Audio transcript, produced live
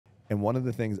And one of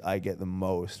the things I get the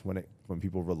most when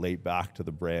people relate back to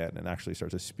the brand and actually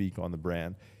start to speak on the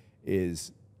brand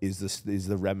is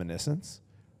the reminiscence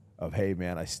of, hey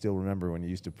man, I still remember when you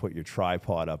used to put your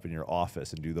tripod up in your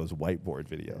office and do those whiteboard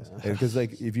videos. Because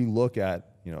like if you look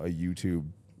at a YouTube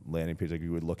landing page, like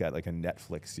you would look at like a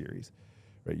Netflix series,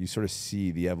 right? You sort of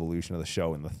see the evolution of the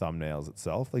show in the thumbnails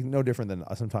itself. Like no different than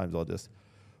sometimes I'll just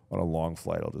on a long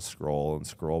flight, I'll just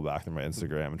scroll back through my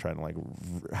Instagram and try to like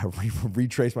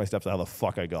retrace my steps of how the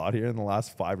fuck I got here in the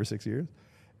last 5 or 6 years.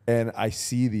 And I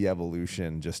see the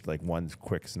evolution just like one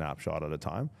quick snapshot at a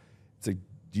time. It's like,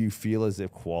 do you feel as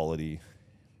if quality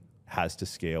has to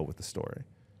scale with the story?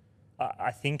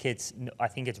 I think it's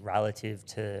relative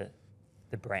to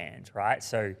the brand, right?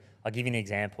 So I'll give you an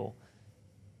example.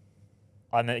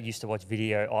 I used to watch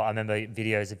I remember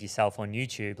videos of yourself on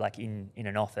YouTube, like in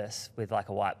an office with like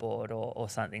a whiteboard or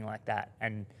something like that.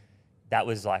 And that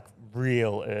was like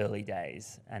real early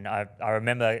days. And I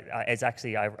remember,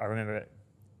 I remember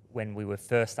when we were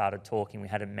first started talking, we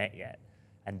hadn't met yet.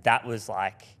 And that was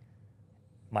like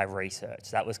my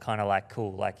research. That was kind of like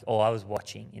cool, like, I was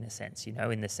watching in a sense,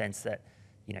 in the sense that,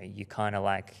 you kind of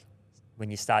like, when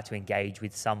you start to engage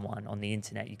with someone on the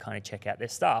internet, you kind of check out their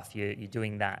stuff, you're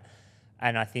doing that.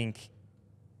 And I think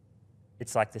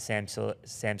it's like the Sam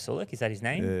Sulek, is that his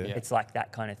name? Yeah. It's like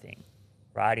that kind of thing,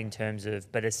 right? In terms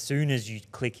of, but as soon as you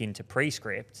click into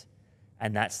Prescript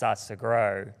and that starts to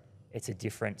grow, it's a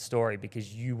different story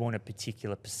because you want a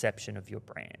particular perception of your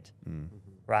brand,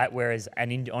 right? Whereas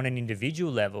on an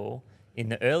individual level, in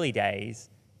the early days,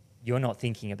 you're not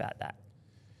thinking about that.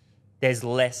 There's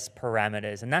less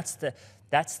parameters. And that's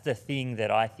the thing that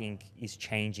I think is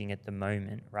changing at the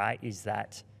moment, right? Is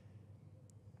that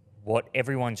what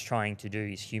everyone's trying to do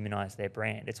is humanize their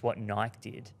brand. It's what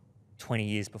Nike did 20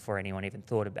 years before anyone even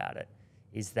thought about it,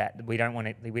 is that we don't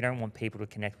want people to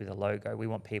connect with a logo. We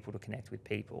want people to connect with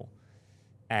people.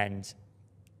 And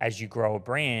as you grow a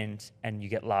brand and you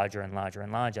get larger and larger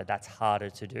and larger, that's harder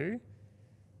to do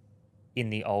in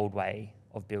the old way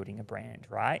of building a brand,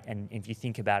 right? And if you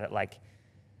think about it, like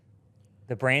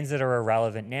the brands that are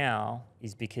irrelevant now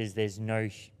is because there's no,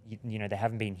 they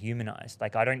haven't been humanized.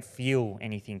 Like I don't feel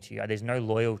anything to you. There's no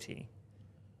loyalty,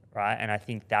 right? And I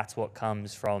think that's what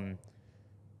comes from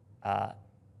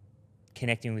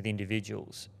connecting with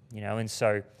individuals, And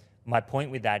so my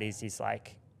point with that is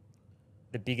like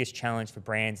the biggest challenge for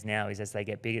brands now is as they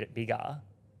get bigger,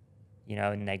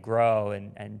 and they grow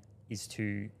and is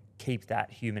to keep that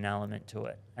human element to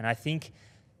it. And I think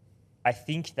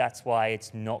that's why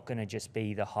it's not going to just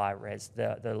be the high res,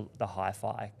 the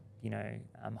hi-fi,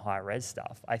 high res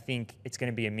stuff. I think it's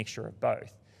going to be a mixture of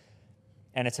both.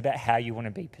 And it's about how you want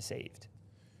to be perceived.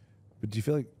 But do you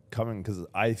feel like because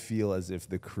I feel as if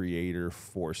the creator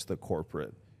forced the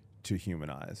corporate to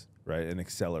humanize, right? And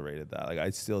accelerated that. Like I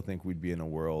still think we'd be in a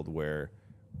world where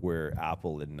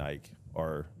Apple and Nike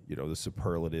are, the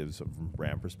superlatives from a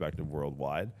brand perspective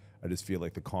worldwide. I just feel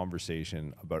like the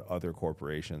conversation about other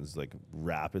corporations like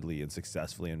rapidly and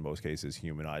successfully in most cases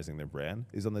humanizing their brand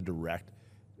is on the direct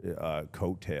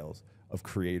coattails of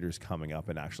creators coming up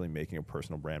and actually making a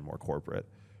personal brand more corporate,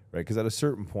 right? Because at a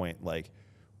certain point, like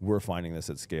we're finding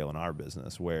this at scale in our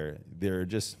business where there are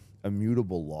just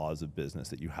immutable laws of business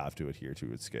that you have to adhere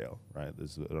to at scale, right? I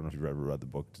don't know if you've ever read the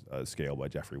book Scale by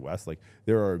Jeffrey West. Like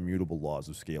there are immutable laws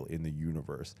of scale in the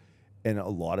universe. And a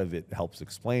lot of it helps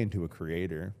explain to a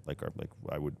creator, like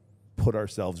I would put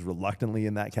ourselves reluctantly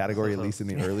in that category, at least in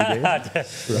the early days.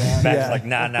 Right? Matt's like,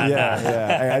 nah.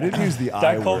 Yeah. I didn't use the I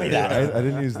word. Don't call me that. I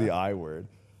didn't use the I word.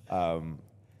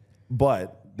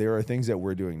 But there are things that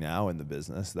we're doing now in the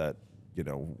business that,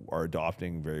 are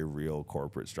adopting very real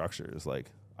corporate structures.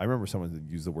 Like I remember someone that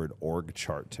used the word org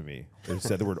chart to me. They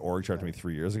said the word org chart to me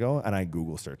 3 years ago, and I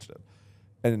Google searched it.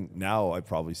 And now I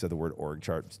probably said the word org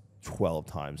chart 12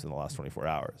 times in the last 24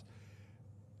 hours.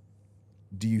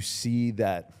 Do you see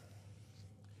that?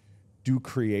 Do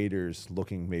creators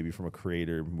looking maybe from a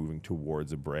creator moving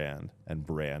towards a brand and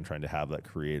brand trying to have that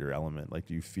creator element? Like,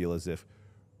 do you feel as if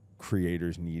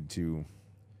creators need to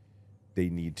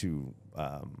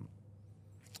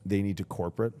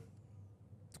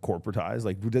corporatize?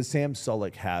 Like, does Sam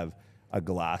Sulek have a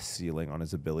glass ceiling on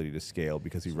his ability to scale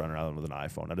because he run around with an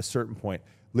iPhone? At a certain point,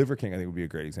 Liver King, I think, would be a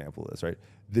great example of this, right?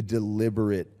 The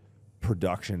deliberate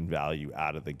production value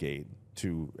out of the gate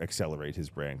to accelerate his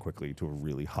brand quickly to a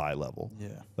really high level. Yeah.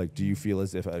 Like, do you feel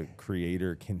as if a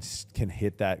creator can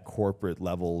hit that corporate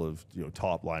level of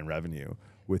top line revenue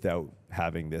without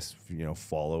having this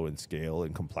follow and scale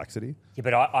and complexity? Yeah,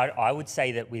 but I would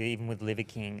say that even with Liver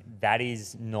King, that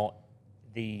is not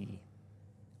the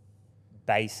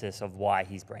basis of why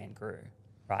his brand grew,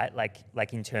 right?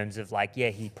 Like in terms of like, yeah,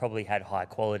 he probably had high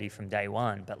quality from day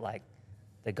one, but like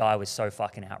the guy was so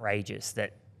fucking outrageous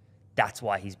that's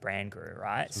why his brand grew,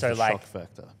 right? So like shock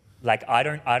factor. Like I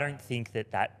don't think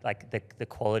that like the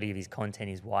quality of his content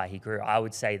is why he grew. I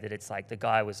would say that it's like the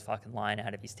guy was fucking lying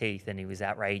out of his teeth and he was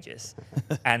outrageous.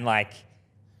 And like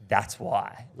that's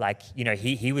why. Like, you know,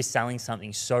 he was selling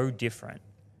something so different,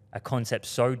 a concept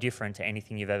so different to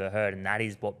anything you've ever heard, and that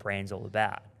is what brand's all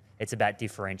about. It's about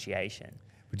differentiation.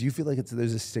 But do you feel like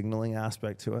there's a signaling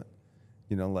aspect to it?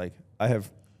 You know, like I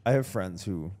have friends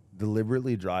who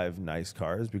deliberately drive nice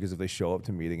cars because if they show up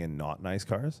to meeting in not nice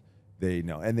cars, they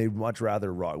know, and they'd much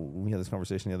rather rock. We had this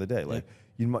conversation the other day. Like,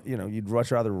 you'd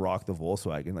much rather rock the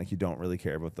Volkswagen. Like, you don't really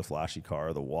care about the flashy car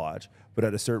or the watch. But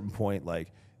at a certain point,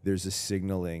 like, there's a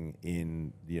signaling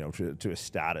in, you know, to a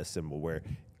status symbol where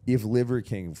if Liver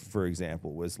King, for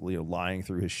example, was, you know, lying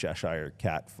through his Cheshire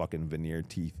cat fucking veneer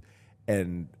teeth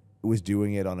and was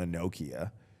doing it on a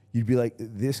Nokia, you'd be like,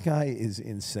 this guy is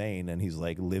insane and he's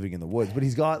like living in the woods. But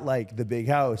he's got like the big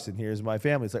house and here's my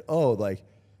family. It's like, oh, like,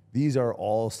 these are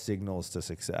all signals to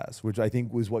success, which I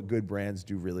think was what good brands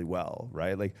do really well,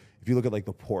 right? Like if you look at like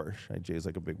the Porsche, right? Jay's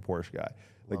like a big Porsche guy.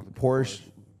 Like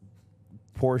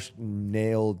Porsche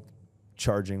nailed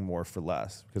charging more for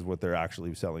less because what they're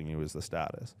actually selling you is the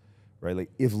status, right? Like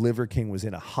if Liver King was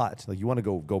in a hut, like you want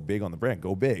to go big on the brand,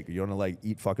 go big. You want to like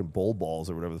eat fucking bull balls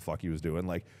or whatever the fuck he was doing,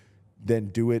 like then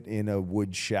do it in a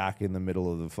wood shack in the middle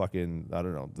of the fucking, I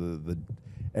don't know, the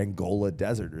Angola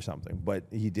desert or something, but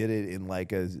he did it in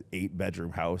like a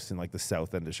 8-bedroom house in like the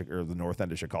south end of or the north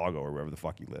end of Chicago or wherever the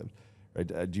fuck he lived.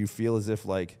 Right? Do you feel as if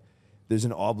like there's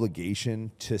an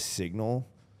obligation to signal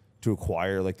to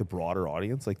acquire like the broader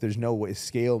audience? Like there's no way.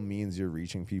 Scale means you're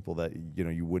reaching people that, you know,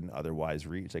 you wouldn't otherwise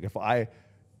reach. Like if I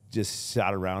just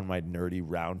sat around my nerdy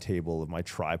round table of my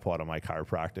tripod on my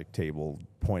chiropractic table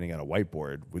pointing at a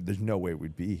whiteboard, there's no way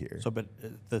we'd be here. So, but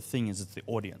the thing is, it's the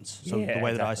audience. So Yeah, the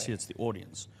way that I exactly. see it's the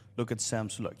audience. Look at Sam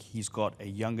Sulek. He's got a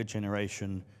younger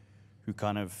generation who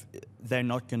kind of, they're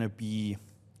not going to be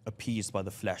appeased by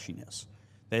the flashiness.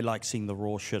 They like seeing the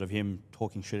raw shit of him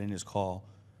talking shit in his car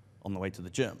on the way to the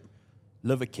gym.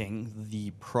 Liver King,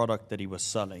 the product that he was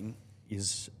selling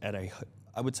is at I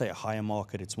would say a higher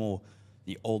market. It's more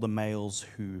the older males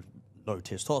who low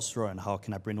testosterone. How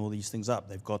can I bring all these things up?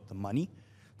 They've got the money.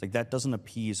 It's like that doesn't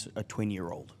appease a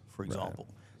 20-year-old, for example.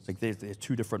 Right. It's like there's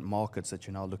two different markets that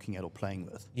you're now looking at or playing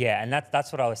with. Yeah, and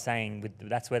that's what I was saying.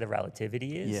 That's where the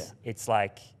relativity is. Yeah. It's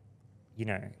like, you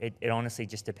know, it honestly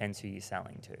just depends who you're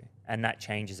selling to, and that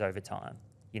changes over time.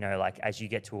 You know, like as you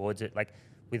get towards it, like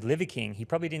with Liver King, he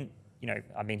probably didn't. You know,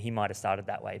 I mean, he might have started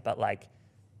that way, but like,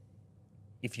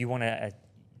 if you want to,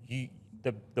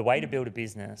 the way to build a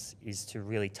business is to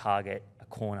really target a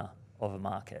corner of a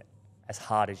market as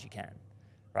hard as you can,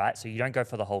 right? So you don't go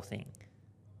for the whole thing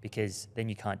because then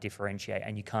you can't differentiate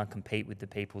and you can't compete with the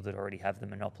people that already have the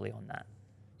monopoly on that.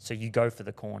 So you go for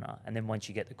the corner, and then once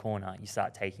you get the corner, you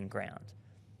start taking ground.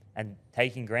 And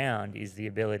taking ground is the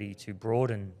ability to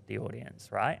broaden the audience,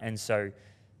 right? And so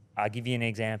I'll give you an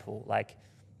example. Like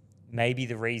maybe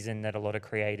the reason that a lot of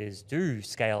creators do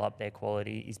scale up their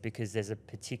quality is because there's a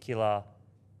particular,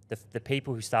 the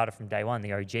people who started from day one,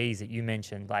 the OGs that you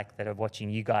mentioned, like that are watching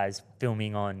you guys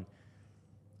filming on,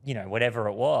 you know, whatever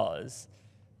it was,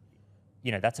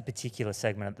 you know, that's a particular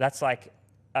segment. That's like,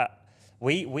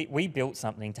 we built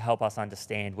something to help us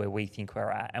understand where we think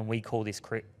we're at, and we call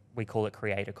it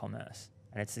creator commerce.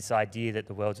 And it's this idea that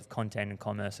the worlds of content and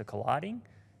commerce are colliding.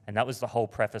 And that was the whole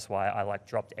preface why I like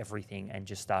dropped everything and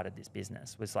just started this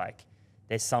business, was like,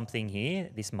 there's something here.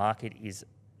 This market is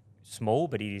small,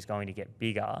 but it is going to get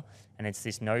bigger. And it's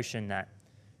this notion that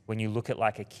when you look at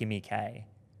like a Kimmy K.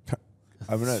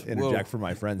 I'm going to interject for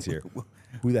my friends here.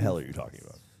 Who the hell are you talking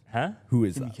about? Huh? Who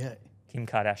is Kimmy that? K. Kim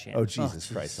Kardashian. Oh,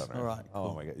 Jesus Christ. All right. Oh,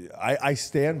 Cool. my God. I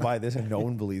stand by this, and no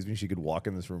one believes me. She could walk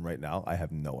in this room right now. I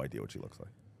have no idea what she looks like.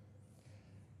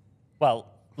 Well,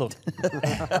 look,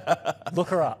 look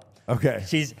her up. Okay.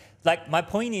 She's like, my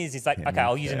point is like, okay,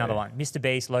 I'll use K. another one. Mr.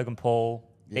 Beast, Logan Paul.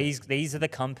 Yeah. These are the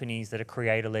companies that are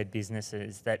creator-led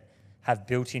businesses that have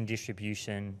built-in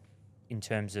distribution in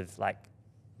terms of like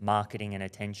marketing and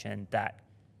attention. That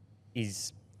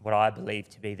is what I believe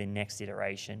to be the next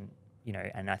iteration, you know,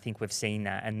 and I think we've seen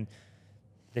that. And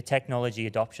the technology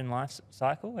adoption life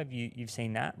cycle, you've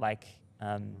seen that? Like,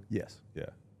 Yes. Yeah.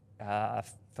 I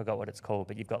forgot what it's called,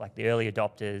 but you've got like the early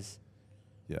adopters.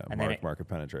 Yeah. And Market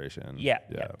penetration. Yeah.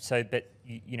 So, but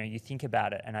you know, you think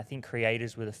about it, and I think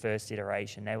creators were the first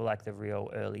iteration. They were like the real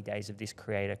early days of this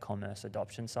creator commerce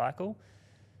adoption cycle.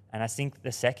 And I think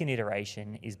the second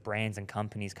iteration is brands and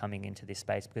companies coming into this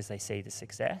space because they see the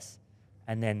success,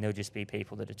 and then there'll just be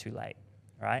people that are too late,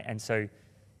 right? And so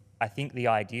I think the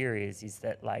idea is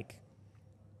that like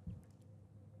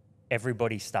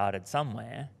everybody started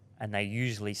somewhere, and they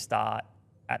usually start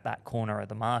at that corner of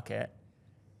the market.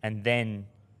 And then,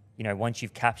 you know, once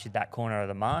you've captured that corner of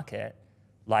the market,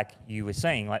 like you were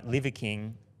saying, like Liver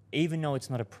King, even though it's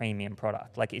not a premium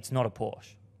product, like it's not a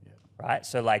Porsche, right?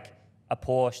 So like a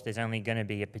Porsche, there's only going to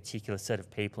be a particular set of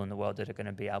people in the world that are going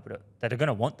to be able to, that are going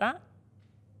to want that.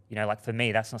 You know, like for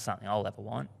me, that's not something I'll ever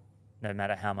want, no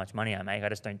matter how much money I make. I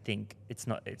just don't think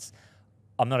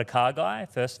I'm not a car guy,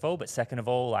 first of all, but second of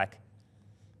all, like,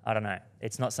 I don't know,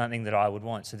 it's not something that I would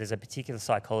want. So there's a particular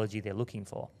psychology they're looking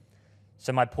for.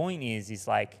 So my point is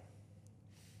like,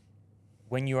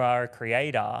 when you are a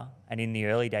creator and in the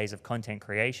early days of content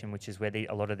creation, which is where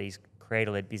a lot of these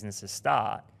creator-led businesses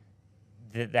start,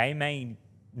 that they may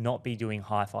not be doing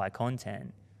hi-fi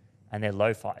content and they're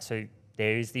lo-fi. So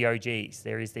there is the OGs,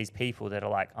 there is these people that are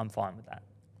like, I'm fine with that.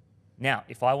 Now,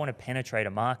 if I want to penetrate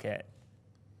a market,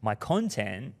 my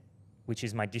content, which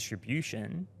is my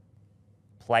distribution,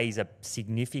 plays a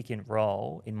significant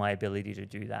role in my ability to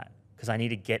do that because I need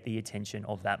to get the attention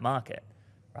of that market,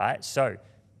 right? So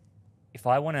if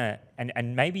I want to,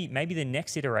 and maybe the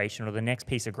next iteration or the next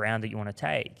piece of ground that you want to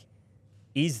take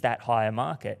is that higher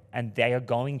market, and they are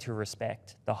going to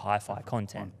respect the hi-fi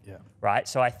content, right?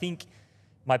 So I think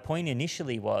my point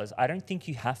initially was, I don't think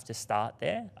you have to start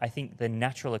there. I think the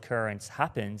natural occurrence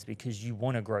happens because you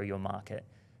want to grow your market.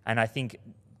 And I think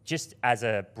just as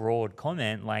a broad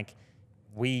comment, like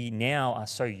we now are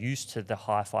so used to the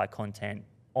hi-fi content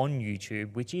on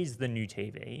YouTube, which is the new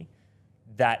TV,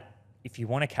 that if you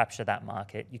want to capture that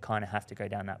market, you kind of have to go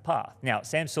down that path. Now,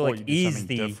 Sam Sulek is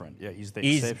the different. Yeah, he's the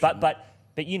exception.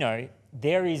 But you know,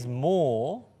 there is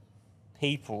more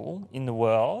people in the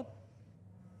world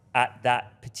at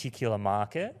that particular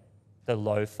market, the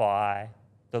lo-fi,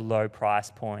 the low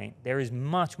price point. There is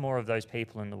much more of those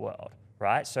people in the world,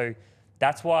 right? So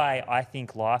that's why I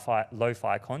think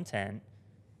lo-fi content,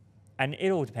 and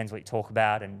it all depends what you talk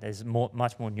about, and there's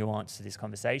much more nuance to this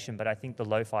conversation, but I think the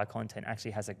lo-fi content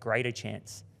actually has a greater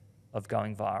chance of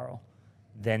going viral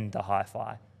than the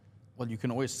hi-fi. Well, you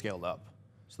can always scale up.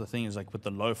 So the thing is, like with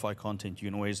the lo-fi content, you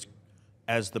can always,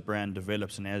 as the brand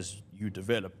develops and as you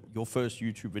develop, your first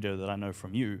YouTube video that I know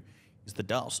from you is the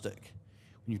dial stick.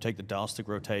 When you take the dial stick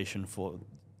rotation for,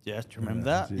 do you remember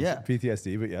that? Geez. Yeah.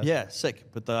 PTSD, but yeah. Yeah, sick.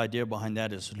 But the idea behind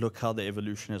that is look how the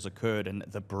evolution has occurred and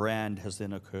the brand has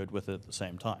then occurred with it at the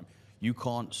same time. You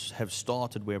can't have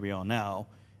started where we are now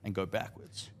and go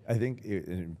backwards. I think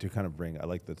to kind of I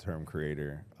like the term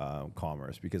creator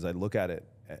commerce, because I look at it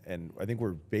and I think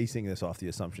we're basing this off the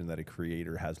assumption that a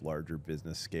creator has larger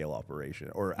business scale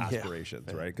operation or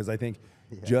aspirations, right? Because I think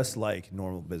just like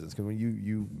normal business, because when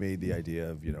you made the idea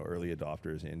of, you know, early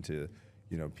adopters into,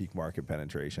 you know, peak market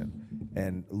penetration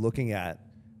and looking at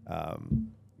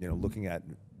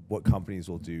what companies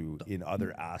will do in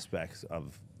other aspects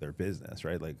of their business,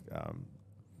 right? Like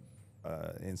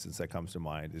instance that comes to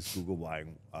mind is Google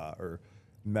buying or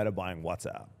Meta buying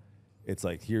WhatsApp. It's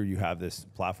like, here you have this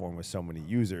platform with so many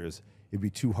users, it'd be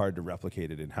too hard to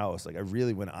replicate it in-house. Like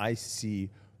when I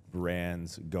see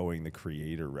brands going the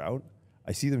creator route,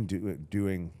 I see them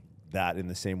doing that in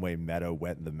the same way Meta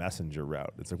went the Messenger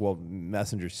route. It's like, well,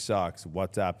 Messenger sucks,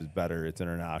 WhatsApp is better, it's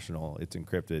international, it's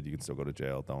encrypted, you can still go to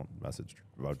jail, don't message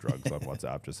about drugs on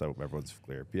WhatsApp, just so everyone's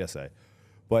clear, PSA.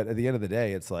 But at the end of the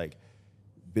day, it's like,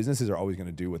 businesses are always going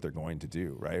to do what they're going to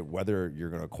do, right? Whether you're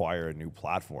going to acquire a new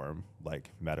platform like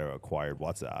Meta acquired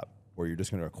WhatsApp, or you're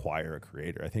just going to acquire a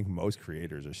creator. I think most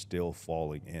creators are still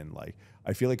falling in. Like,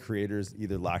 I feel like creators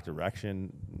either lack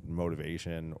direction,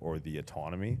 motivation, or the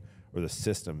autonomy or the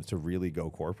systems to really go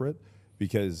corporate,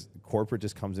 because corporate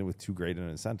just comes in with too great an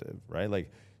incentive, right?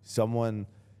 Like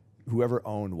whoever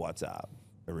owned WhatsApp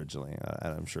originally,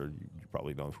 and I'm sure you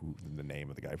probably know the name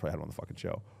of the guy, you probably had him on the fucking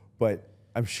show, but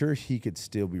I'm sure he could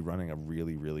still be running a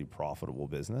really, really profitable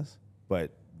business,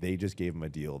 but they just gave him a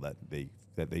deal that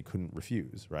they couldn't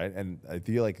refuse, right? And I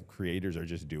feel like creators are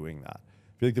just doing that.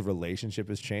 I feel like the relationship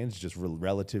has changed just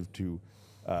relative to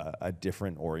a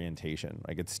different orientation.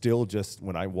 Like, it's still just,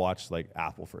 when I watch like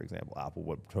Apple, for example,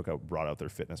 Apple brought out their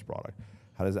fitness product.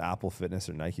 How does Apple Fitness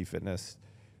or Nike Fitness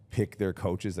pick their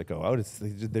coaches that go out?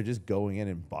 They're just going in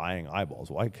and buying eyeballs.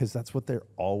 Why? Because that's what they're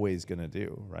always going to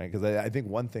do, right? Because I think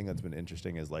one thing that's been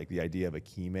interesting is like the idea of a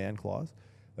key man clause.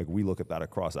 Like, we look at that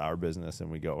across our business and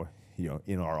we go, you know,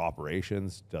 in our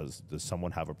operations, does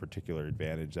someone have a particular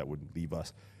advantage that would leave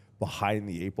us behind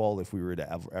the 8 ball if we were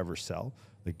to ever sell?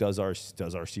 Like, does our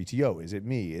CTO, is it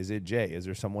me, is it Jay, is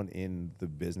there someone in the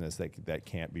business that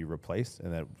can't be replaced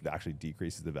and that actually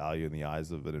decreases the value in the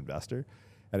eyes of an investor?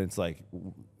 And it's like,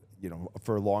 you know,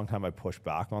 for a long time I pushed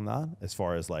back on that as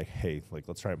far as like, hey, like,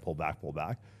 let's try and pull back.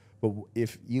 But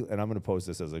if you, and I'm going to pose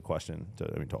this as a question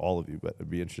to all of you, but I'd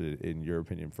be interested in your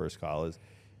opinion first, Kyle, is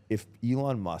if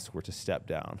Elon Musk were to step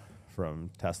down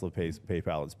from Tesla,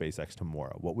 PayPal, and SpaceX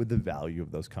tomorrow, what would the value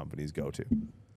of those companies go to?